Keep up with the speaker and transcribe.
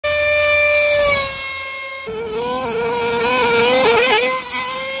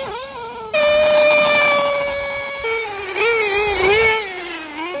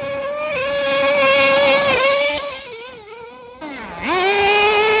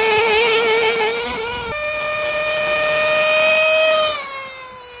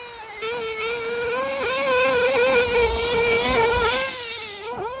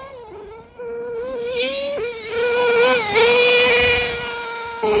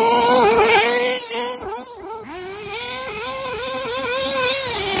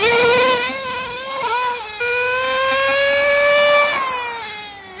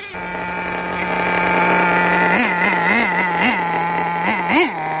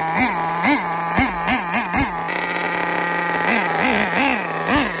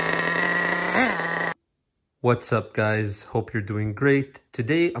What's up guys, hope you're doing great.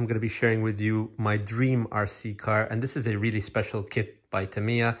 Today I'm going to be sharing with you my dream RC car, and this is a really special kit by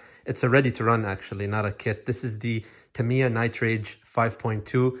Tamiya. It's a ready to run actually, not a kit. This is the Tamiya Nitrage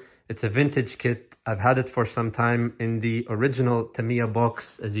 5.2. It's a vintage kit. I've had it for some time in the original Tamiya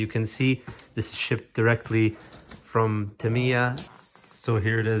box. As you can see, this is shipped directly from Tamiya. So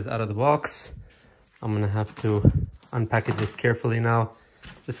here it is out of the box. I'm going to have to unpackage it carefully now.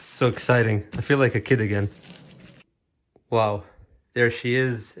 This is so exciting. I feel like a kid again. Wow, there she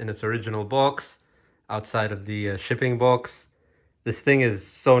is in its original box, outside of the shipping box. This thing is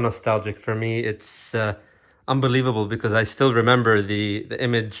so nostalgic for me. It's unbelievable because I still remember the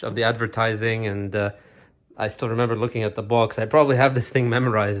image of the advertising, and I still remember looking at the box. I probably have this thing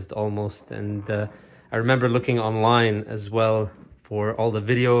memorized almost, and I remember looking online as well for all the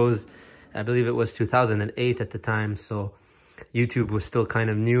videos. I believe it was 2008 at the time, so YouTube was still kind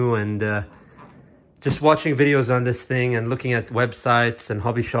of new, and just watching videos on this thing and looking at websites and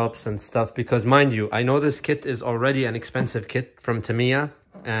hobby shops and stuff, because mind you, I know this kit is already an expensive kit from Tamiya,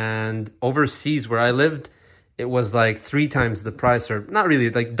 and overseas where I lived, it was like 3 times the price, or not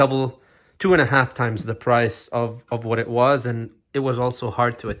really, like double, 2.5 times the price of what it was, and it was also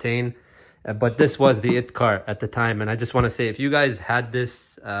hard to attain. But this was the it car at the time, and I just want to say, if you guys had this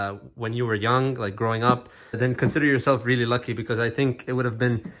when you were young, like growing up, then consider yourself really lucky, because I think it would have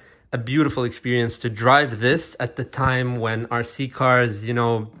been a beautiful experience to drive this at the time when RC cars, you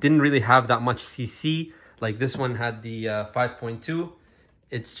know, didn't really have that much CC. Like this one had the 5.2.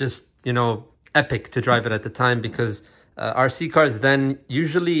 It's just, you know, epic to drive it at the time, because RC cars then,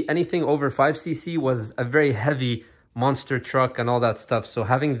 usually anything over 5cc was a very heavy monster truck and all that stuff. So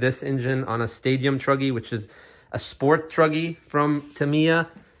having this engine on a stadium Truggy, which is a sport Truggy from Tamiya,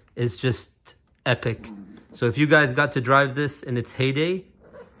 is just epic. So if you guys got to drive this in its heyday,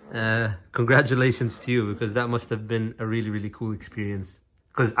 congratulations to you, because that must have been a really, really cool experience.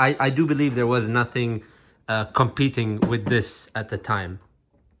 Because I do believe there was nothing competing with this at the time.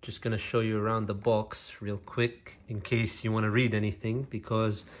 Just gonna show you around the box real quick in case you want to read anything,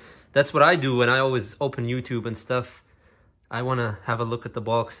 because that's what I do when I always open YouTube and stuff. I want to have a look at the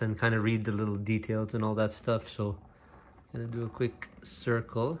box and kind of read the little details and all that stuff. So I'm gonna do a quick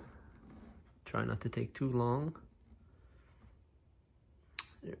circle. Try not to take too long.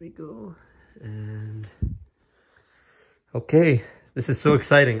 There we go. And okay, this is so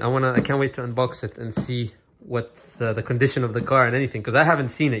exciting. I can't wait to unbox it and see what's the condition of the car and anything, because I haven't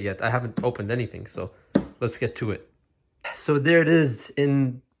seen it yet. I haven't opened anything, so let's get to it. So there it is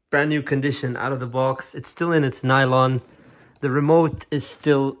in brand new condition out of the box. It's still in its nylon. The remote is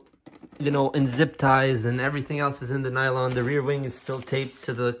still, you know, in zip ties, and everything else is in the nylon. The rear wing is still taped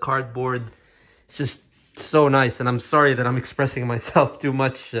to the cardboard. It's just so nice, and I'm sorry that I'm expressing myself too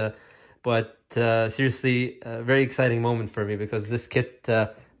much, but seriously, a very exciting moment for me, because this kit,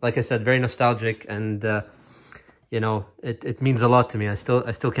 like I said, very nostalgic, and you know, it means a lot to me. I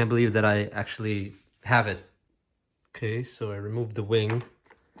still can't believe that I actually have it. Okay, so I removed the wing,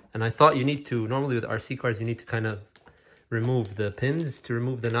 and I thought you need to, normally with RC cars, you need to kind of remove the pins to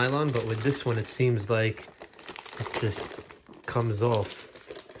remove the nylon, but with this one, it seems like it just comes off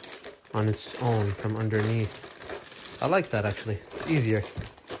on its own from underneath. I like that actually, it's easier.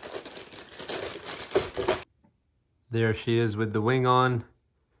 There she is with the wing on.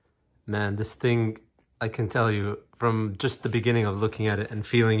 Man, this thing, I can tell you from just the beginning of looking at it and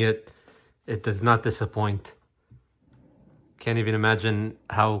feeling it, it does not disappoint. Can't even imagine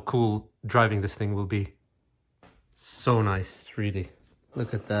how cool driving this thing will be. So nice, really.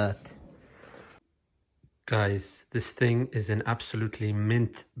 Look at that. Guys, this thing is in absolutely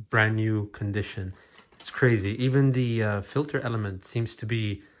mint, brand new condition. It's crazy. Even the filter element seems to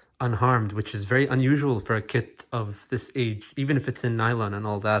be unharmed, which is very unusual for a kit of this age, even if it's in nylon and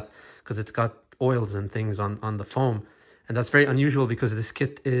all that, because it's got oils and things on the foam. And that's very unusual because this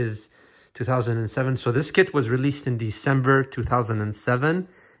kit is 2007. So this kit was released in December 2007,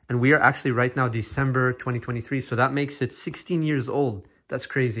 and we are actually right now December 2023. So that makes it 16 years old. That's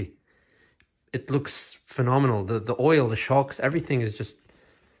crazy. It looks phenomenal. The oil, the shocks, everything is just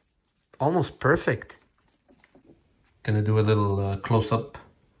almost perfect. Gonna do a little close-up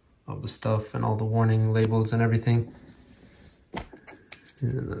of the stuff and all the warning labels and everything.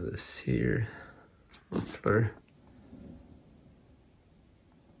 And this here, muffler.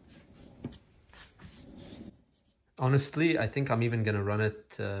 Honestly, I think I'm even going to run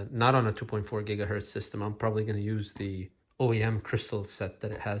it not on a 2.4 gigahertz system. I'm probably going to use the OEM crystal set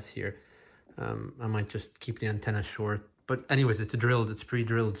that it has here. I might just keep the antenna short. But anyways, it's drilled, it's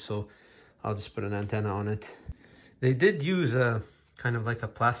pre-drilled, so I'll just put an antenna on it. They did use a kind of like a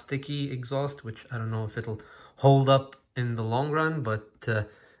plasticky exhaust, which I don't know if it'll hold up in the long run, but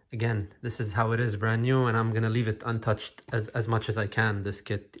again, this is how it is, brand new, and I'm going to leave it untouched as much as I can, this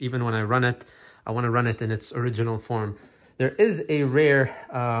kit. Even when I run it, I want to run it in its original form. There is a rare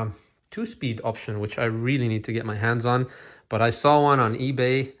 2-speed option, which I really need to get my hands on, but I saw one on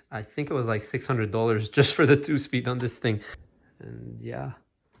eBay. I think it was like $600 just for the 2-speed on this thing. And yeah,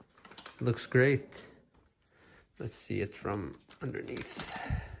 it looks great. Let's see it from underneath.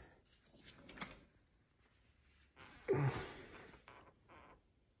 Nice.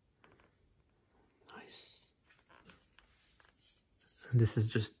 This is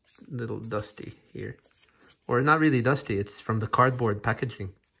just a little dusty here. Or not really dusty, it's from the cardboard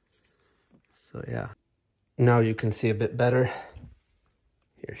packaging. So yeah. Now you can see a bit better.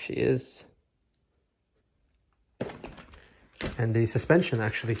 Here she is. And the suspension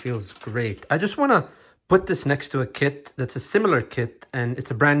actually feels great. I just want to put this next to a kit that's a similar kit, and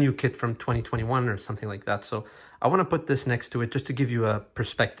it's a brand new kit from 2021 or something like that. So I want to put this next to it just to give you a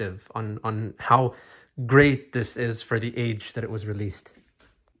perspective on how great this is for the age that it was released.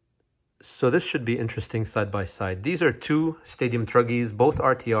 So this should be interesting side by side. These are two Stadium Truggys, both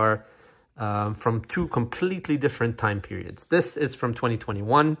RTR, from two completely different time periods. This is from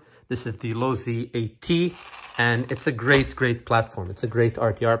 2021. This is the Low Z AT, and it's a great platform. It's a great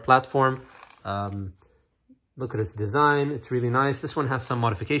RTR platform. Look at its design. It's really nice. This one has some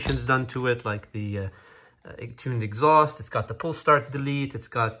modifications done to it, like the tuned exhaust. It's got the pull start delete. It's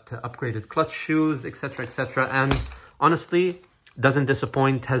got upgraded clutch shoes, etc., etc. And honestly, doesn't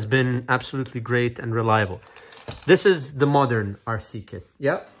disappoint. Has been absolutely great and reliable. This is the modern RC kit.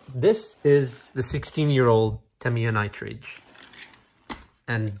 Yeah, this is the 16-year-old Tamiya Nitrage.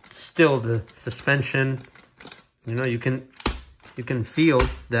 And still the suspension, you know, you can feel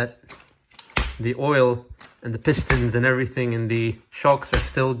that the oil and the pistons and everything and the shocks are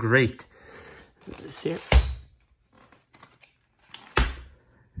still great. This here,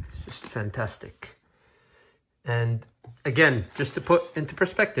 it's just fantastic. And again, just to put into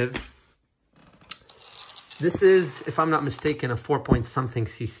perspective, this is, if I'm not mistaken, a 4-point-something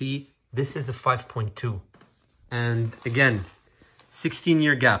cc. This is a 5.2. And again,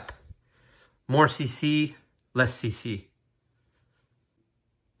 16-year gap. More cc, less cc.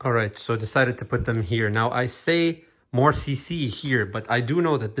 All right, so decided to put them here. Now, I say more cc here, but I do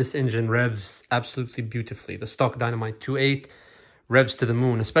know that this engine revs absolutely beautifully. The stock Dynamite 2.8 revs to the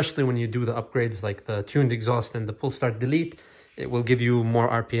moon, especially when you do the upgrades like the tuned exhaust and the pull start delete. It will give you more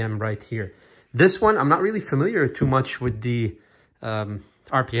RPM right here. This one, I'm not really familiar too much with the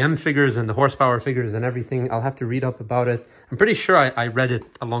RPM figures and the horsepower figures and everything. I'll have to read up about it. I'm pretty sure I read it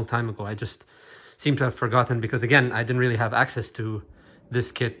a long time ago. I just seem to have forgotten because, again, I didn't really have access to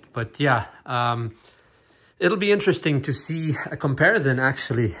this kit. But yeah, it'll be interesting to see a comparison,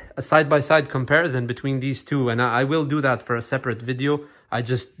 actually, a side-by-side comparison between these two. And I will do that for a separate video.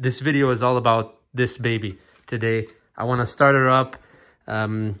 This video is all about this baby today. I want to start her up,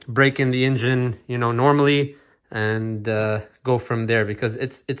 break in the engine, you know, normally, and go from there because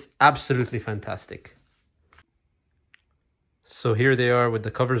it's absolutely fantastic. So here they are with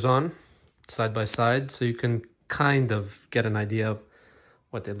the covers on, side by side, so you can kind of get an idea of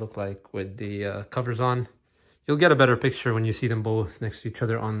what they look like with the covers on. You'll get a better picture when you see them both next to each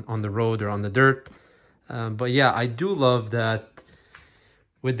other on the road or on the dirt. But yeah, I do love that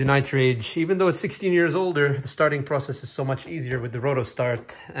with the Nitrage, even though it's 16 years older, the starting process is so much easier with the roto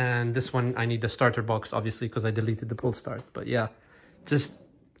start. And this one, I need the starter box, obviously, because I deleted the pull start. But yeah, just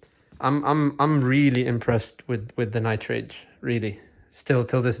I'm really impressed with the Nitrage, really, still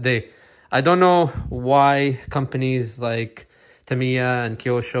till this day. I don't know why companies like Tamiya and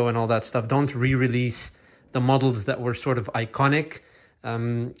Kyosho and all that stuff don't re-release the models that were sort of iconic.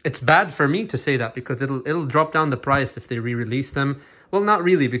 It's bad for me to say that because it'll drop down the price if they re-release them. Well, not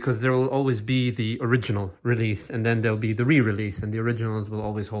really, because there will always be the original release and then there'll be the re-release, and the originals will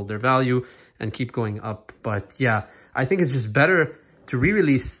always hold their value and keep going up. But yeah, I think it's just better to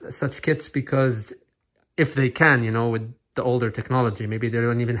re-release such kits because if they can, you know, with the older technology, maybe they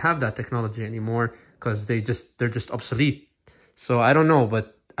don't even have that technology anymore because they're just obsolete. So I don't know,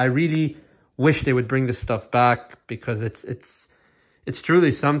 but I really wish they would bring this stuff back because it's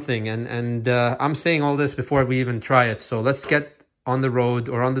truly something. And I'm saying all this before we even try it. So let's get on the road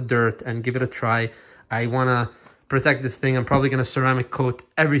or on the dirt and give it a try. I want to protect this thing. I'm probably going to ceramic coat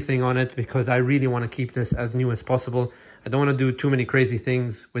everything on it because I really want to keep this as new as possible. I don't want to do too many crazy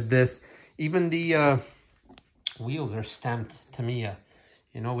things with this. Even the wheels are stamped Tamiya.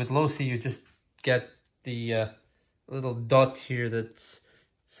 You know, with Losi, you just get the little dot here that's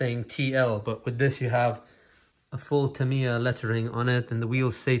saying TL, but with this you have a full Tamiya lettering on it, and the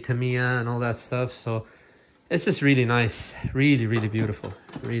wheels say Tamiya and all that stuff. So it's just really nice, really, really beautiful,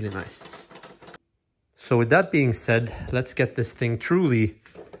 really nice. So with that being said, let's get this thing truly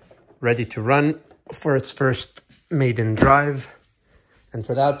ready to run for its first maiden drive. And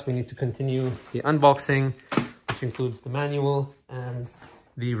for that, we need to continue the unboxing, which includes the manual and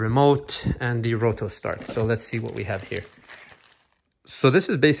the remote and the roto start. So let's see what we have here. So this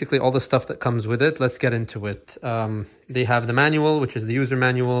is basically all the stuff that comes with it. Let's get into it. They have the manual, which is the user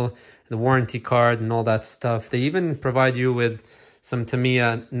manual, the warranty card and all that stuff. They even provide you with some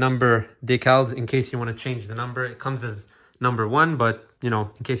Tamiya number decals in case you want to change the number. It comes as number 1, but you know,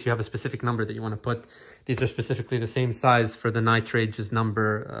 in case you have a specific number that you want to put, these are specifically the same size for the Nitrage's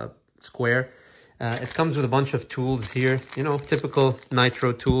number square. It comes with a bunch of tools here, you know, typical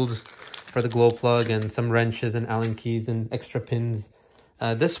Nitro tools for the glow plug and some wrenches and Allen keys and extra pins.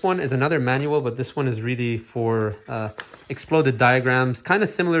 This one is another manual, but this one is really for exploded diagrams, kind of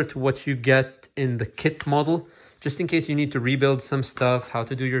similar to what you get in the kit model, just in case you need to rebuild some stuff, how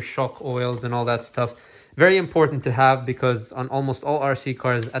to do your shock oils and all that stuff. Very important to have because on almost all RC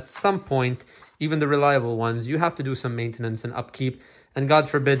cars, at some point, even the reliable ones, you have to do some maintenance and upkeep. And God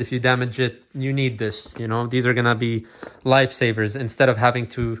forbid, if you damage it, you need this. You know, these are going to be lifesavers instead of having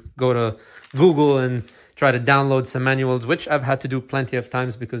to go to Google and try to download some manuals, which I've had to do plenty of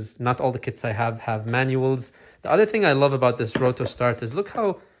times because not all the kits I have manuals. The other thing I love about this Roto Start is look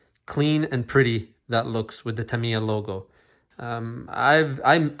how clean and pretty that looks with the Tamiya logo.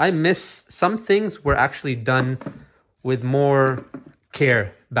 I miss some things were actually done with more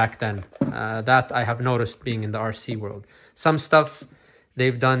care back then. That I have noticed being in the RC world. Some stuff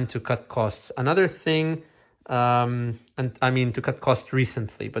they've done to cut costs. Another thing, and I mean to cut costs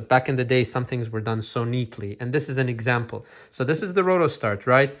recently, but back in the day, some things were done so neatly. And this is an example. So this is the Roto Start,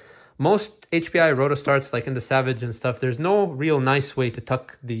 right? Most HPI Roto Starts, like in the Savage and stuff, there's no real nice way to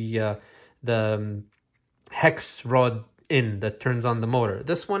tuck the hex rod in that turns on the motor.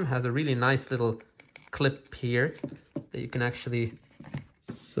 This one has a really nice little clip here that you can actually,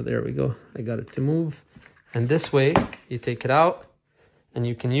 so there we go, I got it to move. And this way you take it out and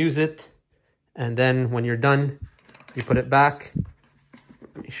you can use it, and then when you're done you put it back.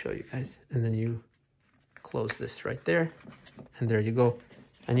 Let me show you guys. And then you close this right there, and there you go,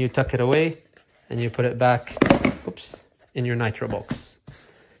 and you tuck it away and you put it back, oops, in your nitro box.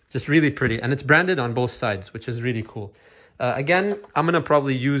 Just really pretty, and it's branded on both sides, which is really cool. Again, I'm gonna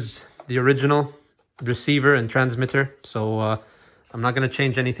probably use the original receiver and transmitter, so I'm not gonna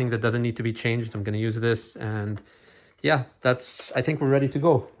change anything that doesn't need to be changed. I'm gonna use this, and yeah, I think we're ready to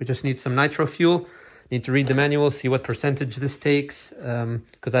go. We just need some nitro fuel, need to read the manual, see what percentage this takes,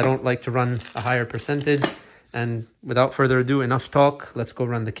 because I don't like to run a higher percentage. And without further ado, enough talk, let's go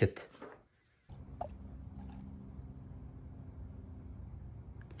run the kit.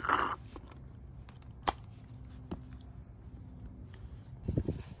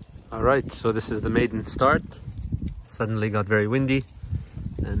 All right, so this is the maiden start. Suddenly got very windy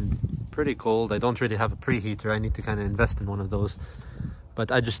and pretty cold. I don't really have a preheater. I need to kind of invest in one of those,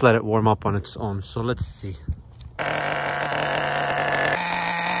 but I just let it warm up on its own. So let's see.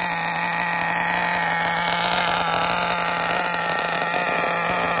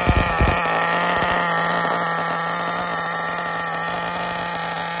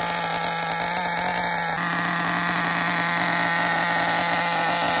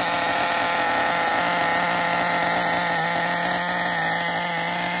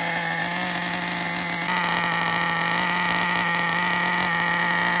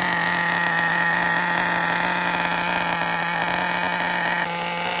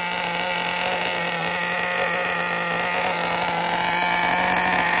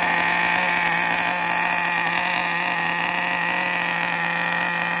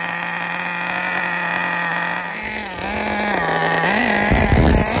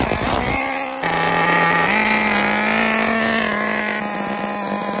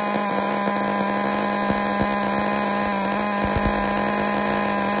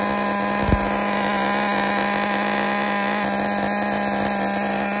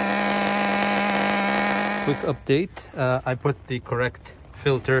 Quick update, I put the correct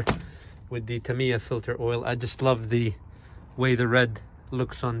filter with the Tamiya filter oil. I just love the way the red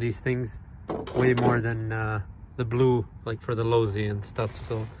looks on these things, way more than the blue, like for the Losi and stuff.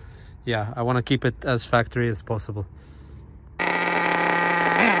 So yeah, I want to keep it as factory as possible.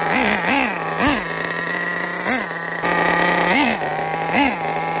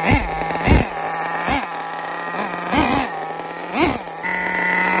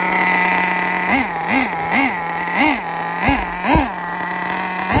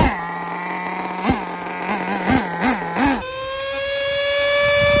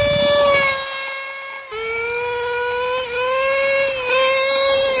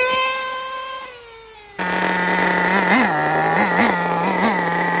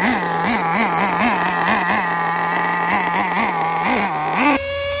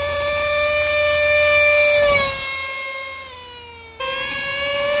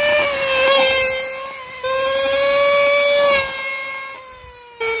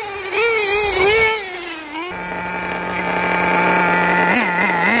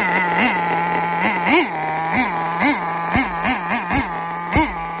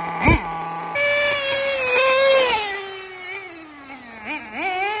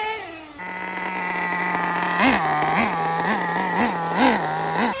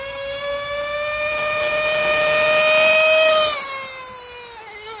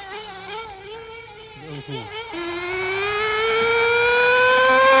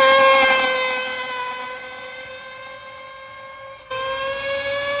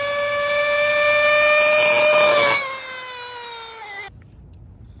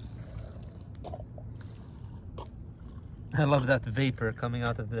 I love that vapor coming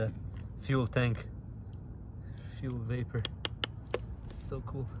out of the fuel tank. Fuel vapor. It's so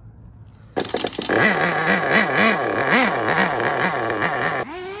cool.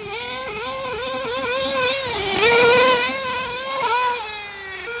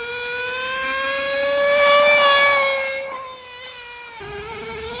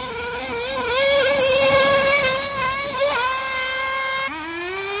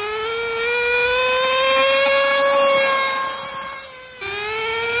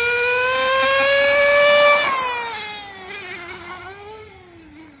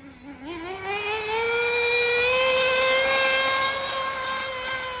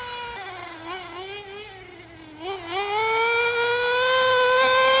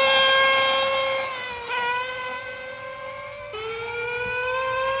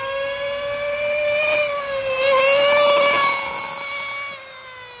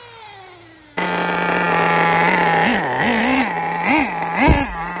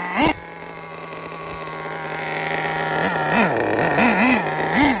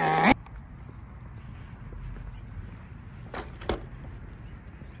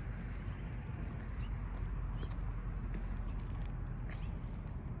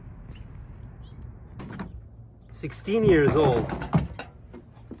 16 years old,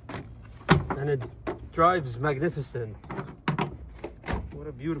 and it drives magnificent. What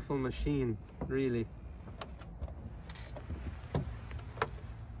a beautiful machine, really.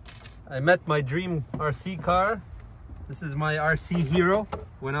 I met my dream RC car. This is my RC hero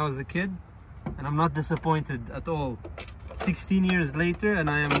when I was a kid, and I'm not disappointed at all. 16 years later, and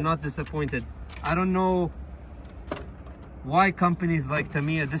I am not disappointed. I don't know why companies like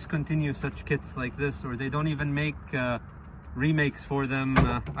Tamiya discontinue such kits like this, or they don't even make remakes for them.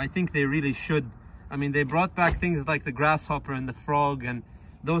 I think they really should. I mean, they brought back things like the grasshopper and the frog, and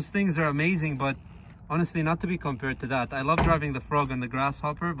those things are amazing, but honestly not to be compared to that. I love driving the frog and the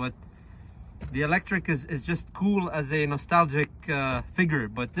grasshopper, but the electric is just cool as a nostalgic figure.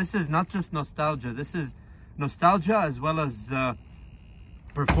 But this is not just nostalgia. This is nostalgia as well as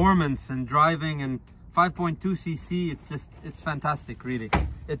performance and driving, and 5.2cc. It's fantastic, really.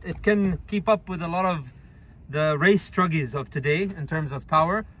 It can keep up with a lot of the race Truggies of today in terms of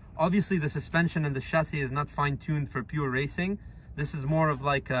power. Obviously the suspension and the chassis is not fine-tuned for pure racing. This is more of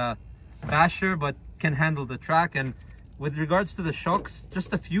like a basher, but can handle the track. And with regards to the shocks,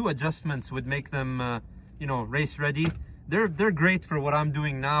 just a few adjustments would make them you know, race ready. They're great for what I'm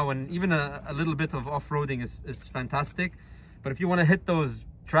doing now, and even a little bit of off-roading is fantastic. But if you want to hit those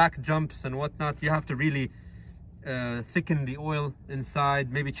track jumps and whatnot, you have to really thicken the oil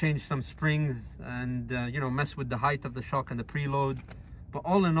inside, maybe change some springs, and you know, mess with the height of the shock and the preload. But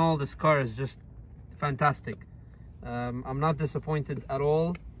all in all, this car is just fantastic. I'm not disappointed at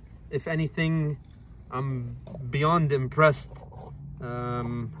all. If anything, I'm beyond impressed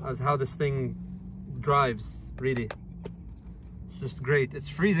as how this thing drives, really. It's just great. It's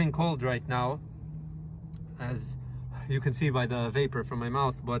freezing cold right now, as you can see by the vapor from my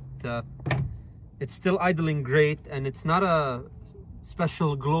mouth, but it's still idling great, and it's not a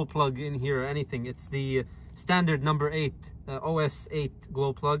special glow plug in here or anything. It's the standard number 8 OS 8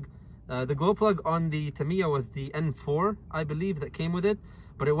 glow plug. The glow plug on the Tamiya was the N4, I believe, that came with it,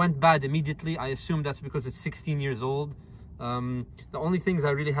 but it went bad immediately. I assume that's because it's 16 years old. The only things I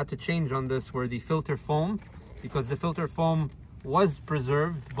really had to change on this were the filter foam, because the filter foam was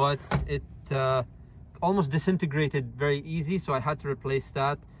preserved, but it almost disintegrated very easy, so I had to replace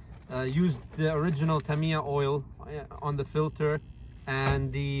that. Used the original Tamiya oil on the filter,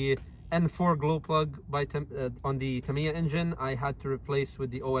 and the N4 glow plug on the Tamiya engine I had to replace with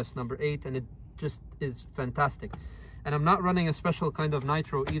the OS number 8, and it just is fantastic. And I'm not running a special kind of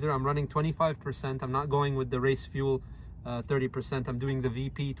nitro either. I'm running 25%. I'm not going with the race fuel 30%. I'm doing the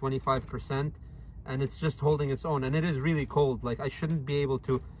VP 25%, and it's just holding its own. And it is really cold. Like, I shouldn't be able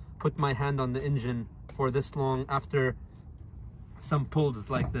to put my hand on the engine for this long after some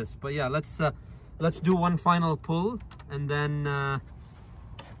pulls like this. But yeah, let's do one final pull and then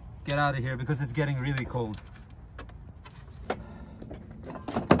get out of here, because it's getting really cold.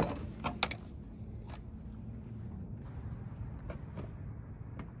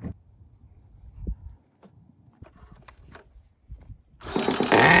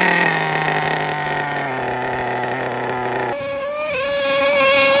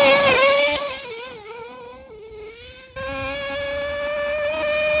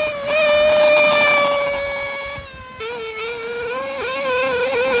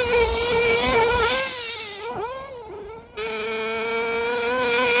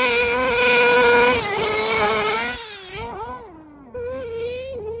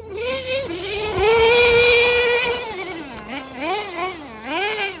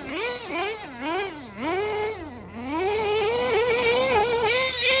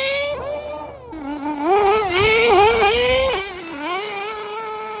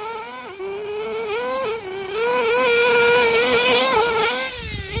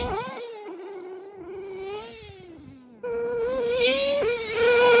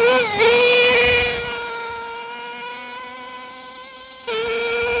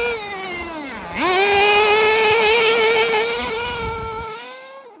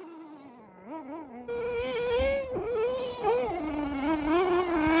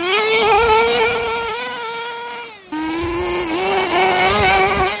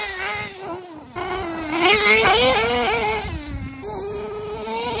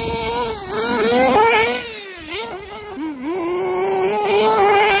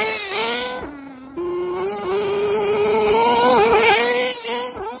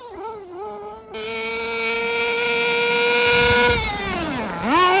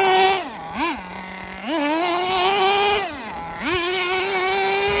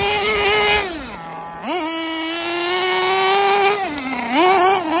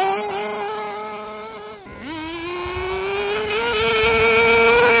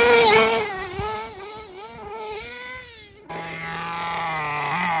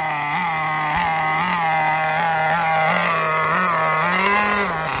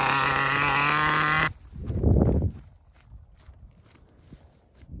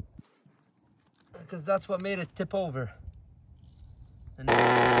 Because that's what made it tip over.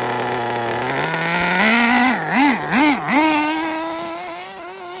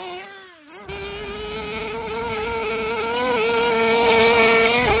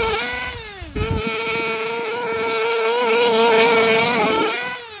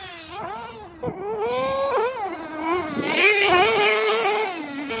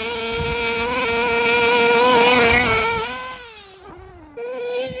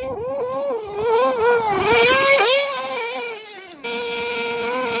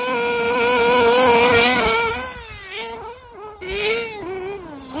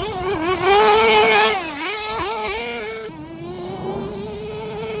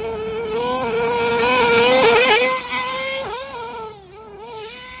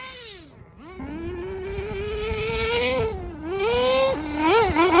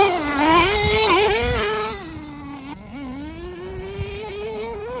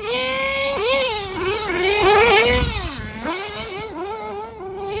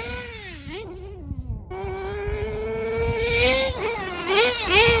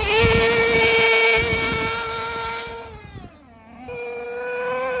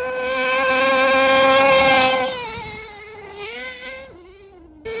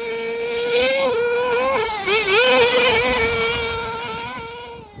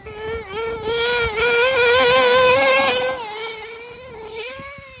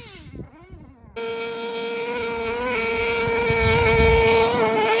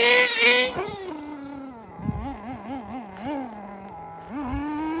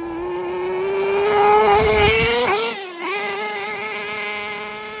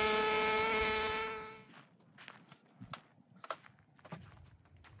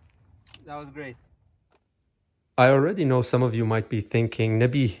 That was great. I already know some of you might be thinking,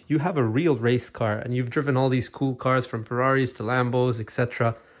 Nabi, you have a real race car and you've driven all these cool cars from Ferraris to Lambos,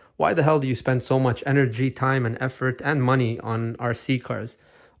 etc. Why the hell do you spend so much energy, time, and effort and money on RC cars?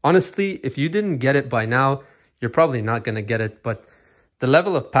 Honestly, if you didn't get it by now, you're probably not going to get it. But the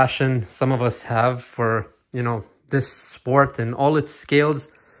level of passion some of us have for, this sport and all its scales,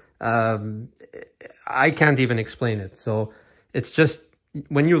 I can't even explain it. So it's just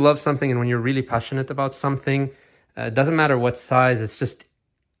when you love something and when you're really passionate about something, it doesn't matter what size, it's just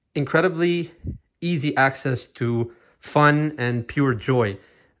incredibly easy access to fun and pure joy.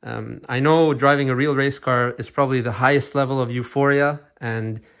 I know driving a real race car is probably the highest level of euphoria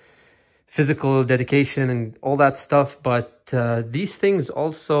and physical dedication and all that stuff, but these things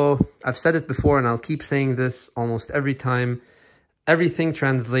also, I've said it before and I'll keep saying this almost every time, everything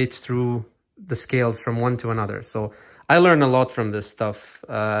translates through the scales from one to another. So I learn a lot from this stuff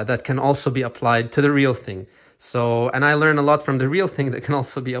that can also be applied to the real thing. And I learn a lot from the real thing that can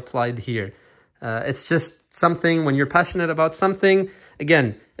also be applied here. It's just something, when you're passionate about something,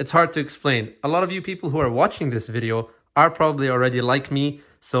 again, it's hard to explain. A lot of you people who are watching this video are probably already like me,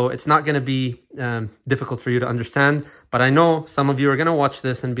 so it's not going to be difficult for you to understand. But I know some of you are going to watch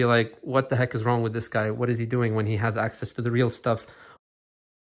this and be like, what the heck is wrong with this guy? What is he doing when he has access to the real stuff?